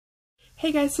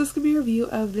Hey guys, so this is going to be a review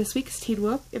of this week's Teen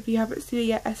Wolf. If you haven't seen it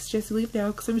yet, I suggest you leave now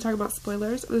because I'm going to be talking about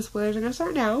spoilers, and the spoilers are going to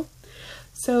start now.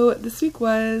 So this week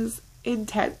was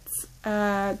intense.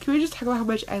 Can we just talk about how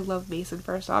much I love Mason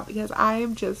first off, because I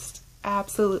am just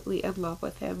absolutely in love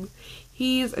with him.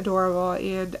 He's adorable,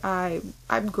 and I'm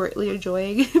greatly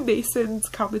enjoying Mason's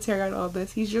commentary on all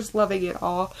this. He's just loving it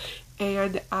all,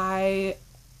 and I'm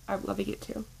loving it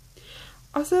too.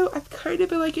 Also, I've kind of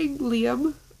been liking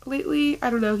Liam lately.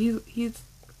 I don't know,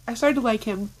 I started to like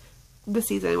him this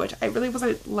season, which I really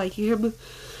wasn't liking him,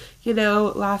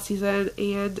 last season,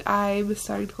 and I'm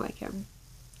starting to like him.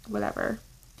 Whatever.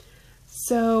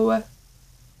 So,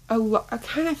 I feel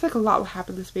like a lot will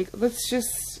happen this week.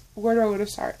 Where do I want to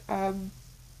start?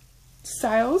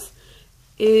 Styles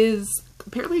is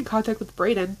apparently in contact with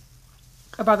Brayden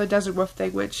about the Desert Wolf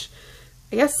thing, which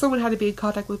I guess someone had to be in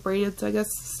contact with Brayden, so I guess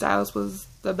Styles was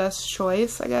the best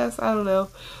choice, I guess. I don't know.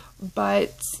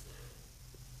 But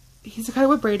he's in contact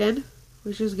with Brayden,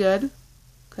 which is good.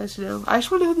 Because, I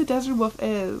just want to know who the Desert Wolf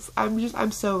is.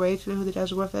 I'm so ready to know who the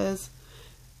Desert Wolf is.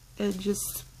 And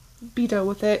just be done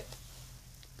with it.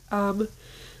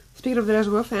 Speaking of the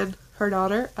Desert Wolf and her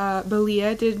daughter,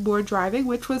 Malia did more driving,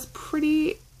 which was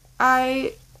pretty...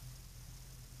 I'm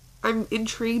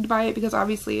intrigued by it because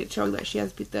obviously it's showing that she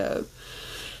has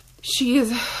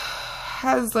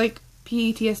like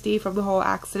PTSD from the whole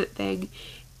accident thing,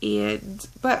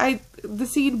 but the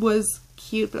scene was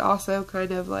cute, but also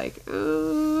kind of like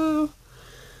showing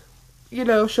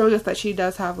us that she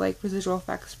does have like residual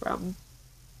effects from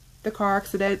the car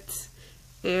accident,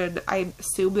 and I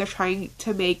assume they're trying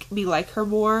to make me like her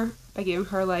more by giving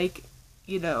her like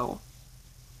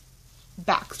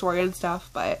backstory and stuff,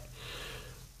 but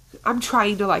I'm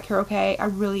trying to like her, okay? I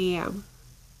really am.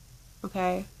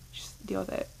 Okay? Just deal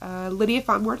with it. Lydia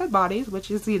found more dead bodies, which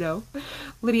is,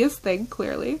 Lydia's thing,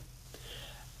 clearly.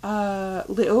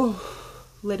 Lydia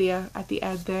at the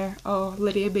end there. Oh,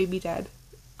 Lydia made me dead.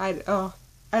 I don't,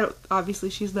 obviously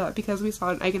she's not, because we saw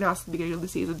an Egg and House at the beginning of the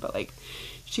season, but like,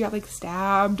 she got like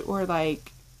stabbed, or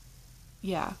like,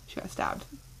 yeah, she got stabbed.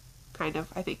 Kind of,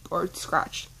 I think, or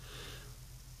scratched.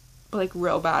 But like,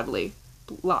 real badly.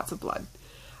 Lots of blood.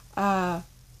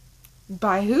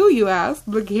 By who, you ask?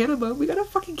 The Canema. We got a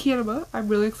fucking Canema. I'm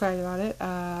really excited about it.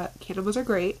 Canemas are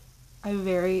great. I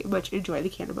very much enjoy the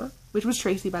Canema, which was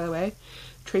Tracy, by the way.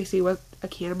 Tracy was a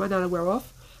Canema, not a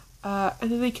werewolf.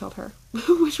 And then they killed her,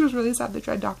 which was really sad. The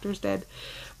Dread Doctors did,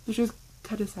 which was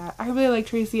kind of sad. I really like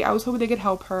Tracy. I was hoping they could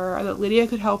help her, and that Lydia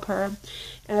could help her,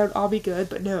 and it would all be good,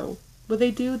 but no. What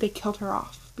they do, they killed her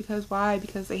off. Because why?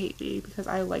 Because they hate me, because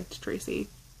I liked Tracy.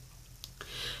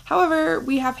 However,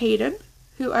 we have Hayden,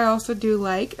 who I also do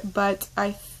like, but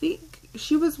I think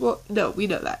she was, no, we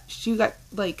know that. She got,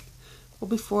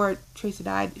 before Tracy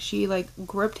died, she,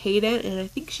 gripped Hayden, and I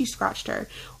think she scratched her.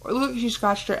 Or it looked like she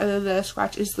scratched her, and then the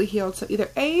scratch instantly healed. So either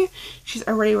A, she's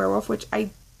already a werewolf, which I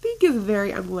think is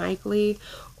very unlikely,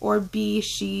 or B,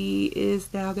 she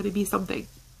is now going to be something,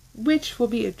 which will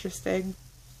be interesting.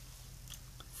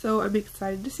 So I'm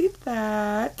excited to see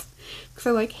that, because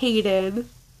I like Hayden.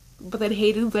 But then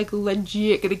Hayden's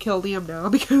legit gonna kill Liam now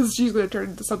because she's gonna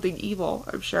turn into something evil,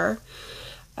 I'm sure.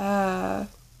 What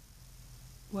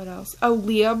else? Oh,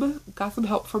 Liam got some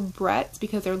help from Brett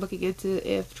because they're looking into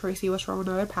if Tracy was from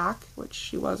another pack, which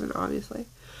she wasn't, obviously.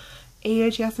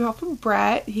 And she got some help from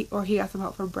Brett, he got some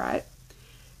help from Brett.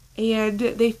 And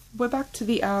they went back to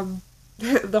the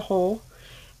the hole,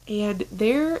 and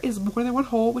there is more than one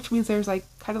hole, which means there's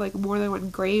kind of more than one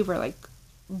grave or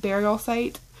burial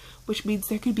site. Which means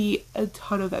there could be a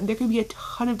ton of them. There could be a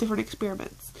ton of different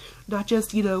experiments. Not just,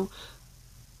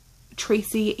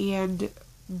 Tracy and,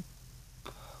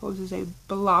 what was his name?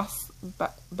 Belowski?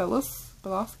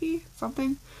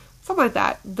 Something like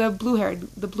that. The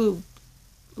blue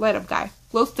light-up guy.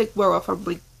 Glow-stick werewolf from,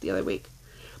 the other week.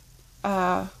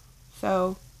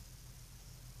 So,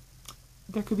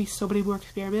 there could be so many more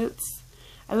experiments.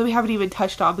 And then we haven't even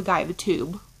touched on the guy in the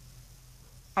tube.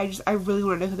 I really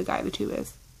want to know who the guy in the tube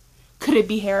is. Could it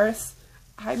be Harris?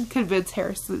 I'm convinced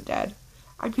Harris isn't dead.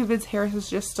 I'm convinced Harris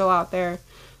is just still out there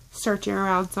searching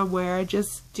around somewhere,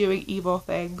 just doing evil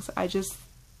things. I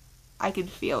can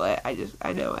feel it. I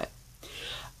know it.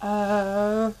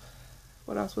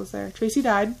 What else was there? Tracy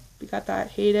died. We got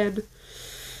that. Hayden.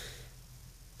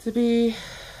 Did we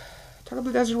talk about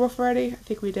the Desert Wolf already? I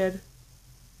think we did.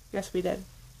 Yes, we did.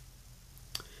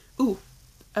 Ooh.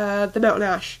 The Mountain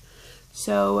Ash.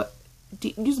 So,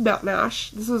 use Mountain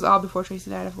Ash. This was all before Tracy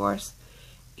died, of course.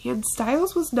 And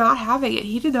Styles was not having it.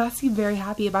 He did not seem very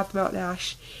happy about the Mountain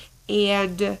Ash.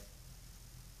 And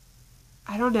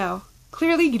I don't know.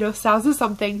 Clearly, Styles is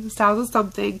something. Styles is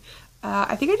something.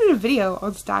 I think I did a video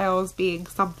on Styles being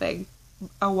something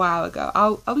a while ago.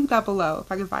 I'll link that below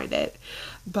if I can find it.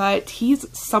 But he's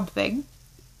something.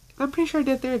 I'm pretty sure I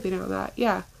did a therapy video on that.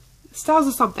 Yeah. Styles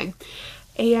is something.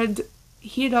 And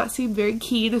he did not seem very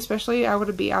keen, especially I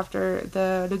wouldn't be after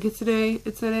the Nogitsune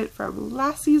incident from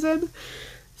last season.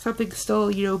 Something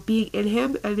still, you know, being in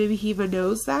him, and maybe he even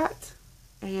knows that.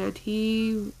 And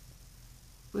he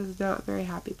was not very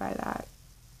happy by that.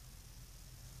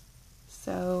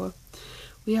 So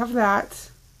we have that.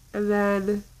 And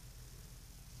then,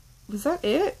 was that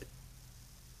it?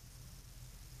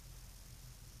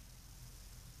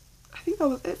 I think that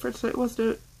was it for tonight,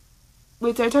 wasn't it?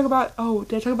 Wait, did I talk about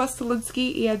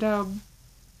Stilinski and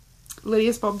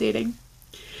Lydia's mom dating?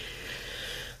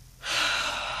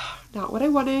 Not what I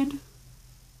wanted,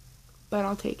 but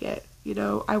I'll take it. You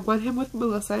know, I want him with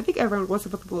Melissa. I think everyone wants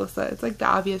him with Melissa. It's like the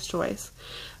obvious choice.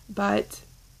 But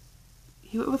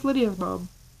he went with Lydia's mom.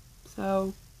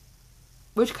 So,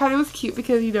 which kind of was cute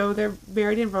because, you know, they're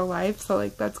married in real life. So,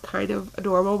 like, that's kind of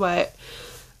adorable. But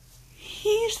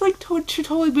he's, like, should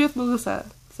totally be with Melissa.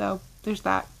 So, there's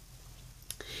that.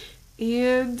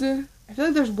 And I feel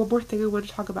like there's one more thing I want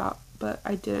to talk about, but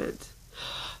I didn't.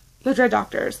 The Dread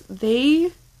Doctors.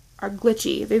 They are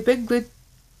glitchy. They've been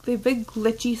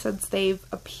glitchy since they've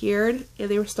appeared, and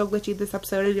they were still glitchy this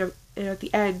episode. And at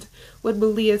the end, when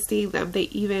Malia's seeing them, they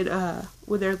even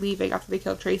when they're leaving after they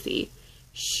kill Tracy,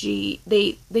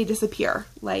 they disappear.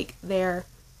 Like they're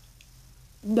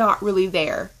not really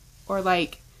there, or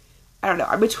like I don't know.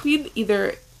 I'm between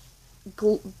either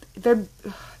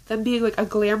them being like a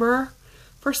glamour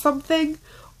for something,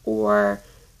 or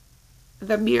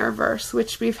the Mirrorverse,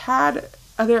 which we've had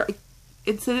other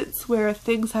incidents where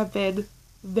things have been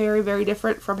very, very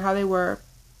different from how they were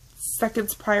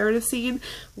seconds prior to scene.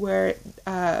 Where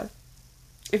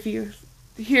here's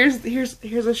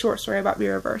a short story about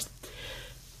Mirrorverse.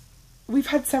 We've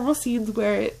had several scenes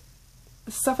where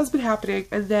stuff has been happening,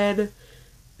 and then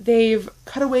they've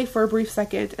cut away for a brief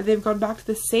second, and they've gone back to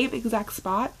the same exact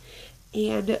spot,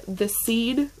 and the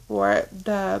scene or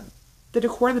the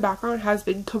decor in the background has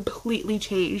been completely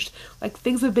changed. Like,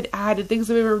 things have been added, things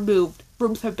have been removed,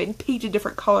 rooms have been painted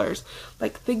different colors.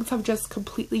 Like, things have just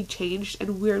completely changed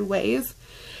in weird ways.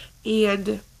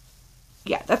 And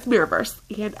yeah, that's Mirrorverse.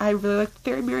 And I really like the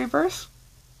theory Mirrorverse.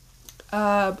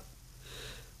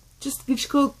 Just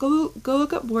go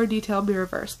look up more detailed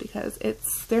Mirrorverse, because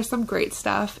there's some great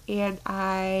stuff, and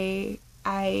I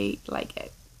like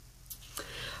it.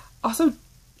 Also,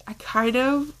 I kind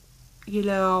of, you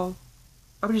know,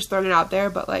 I'm just throwing it out there,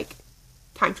 but like,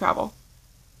 time travel.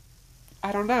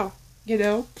 I don't know, you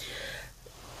know?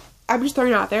 I'm just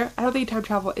throwing it out there. I don't think time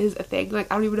travel is a thing.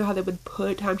 Like, I don't even know how they would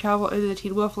put time travel into the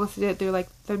Teen Wolf unless they did it through like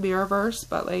the Mirrorverse,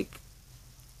 but like,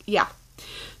 yeah.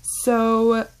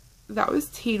 So, that was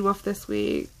Teen Wolf this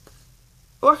week.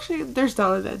 Well, actually, there's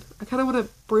Donovan. I kind of want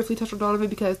to briefly touch on Donovan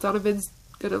because Donovan's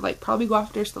gonna like probably go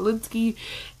after Stilinski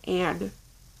and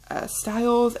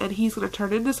Styles, and he's gonna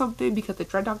turn into something because the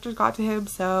Dread Doctors got to him.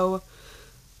 So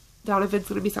Donovan's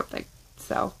gonna be something.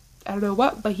 So I don't know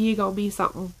what, but he gonna be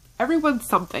something. Everyone's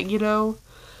something, you know.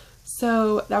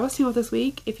 So that was Teen Wolf this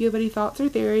week. If you have any thoughts or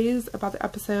theories about the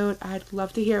episode, I'd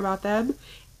love to hear about them.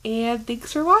 And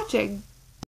thanks for watching.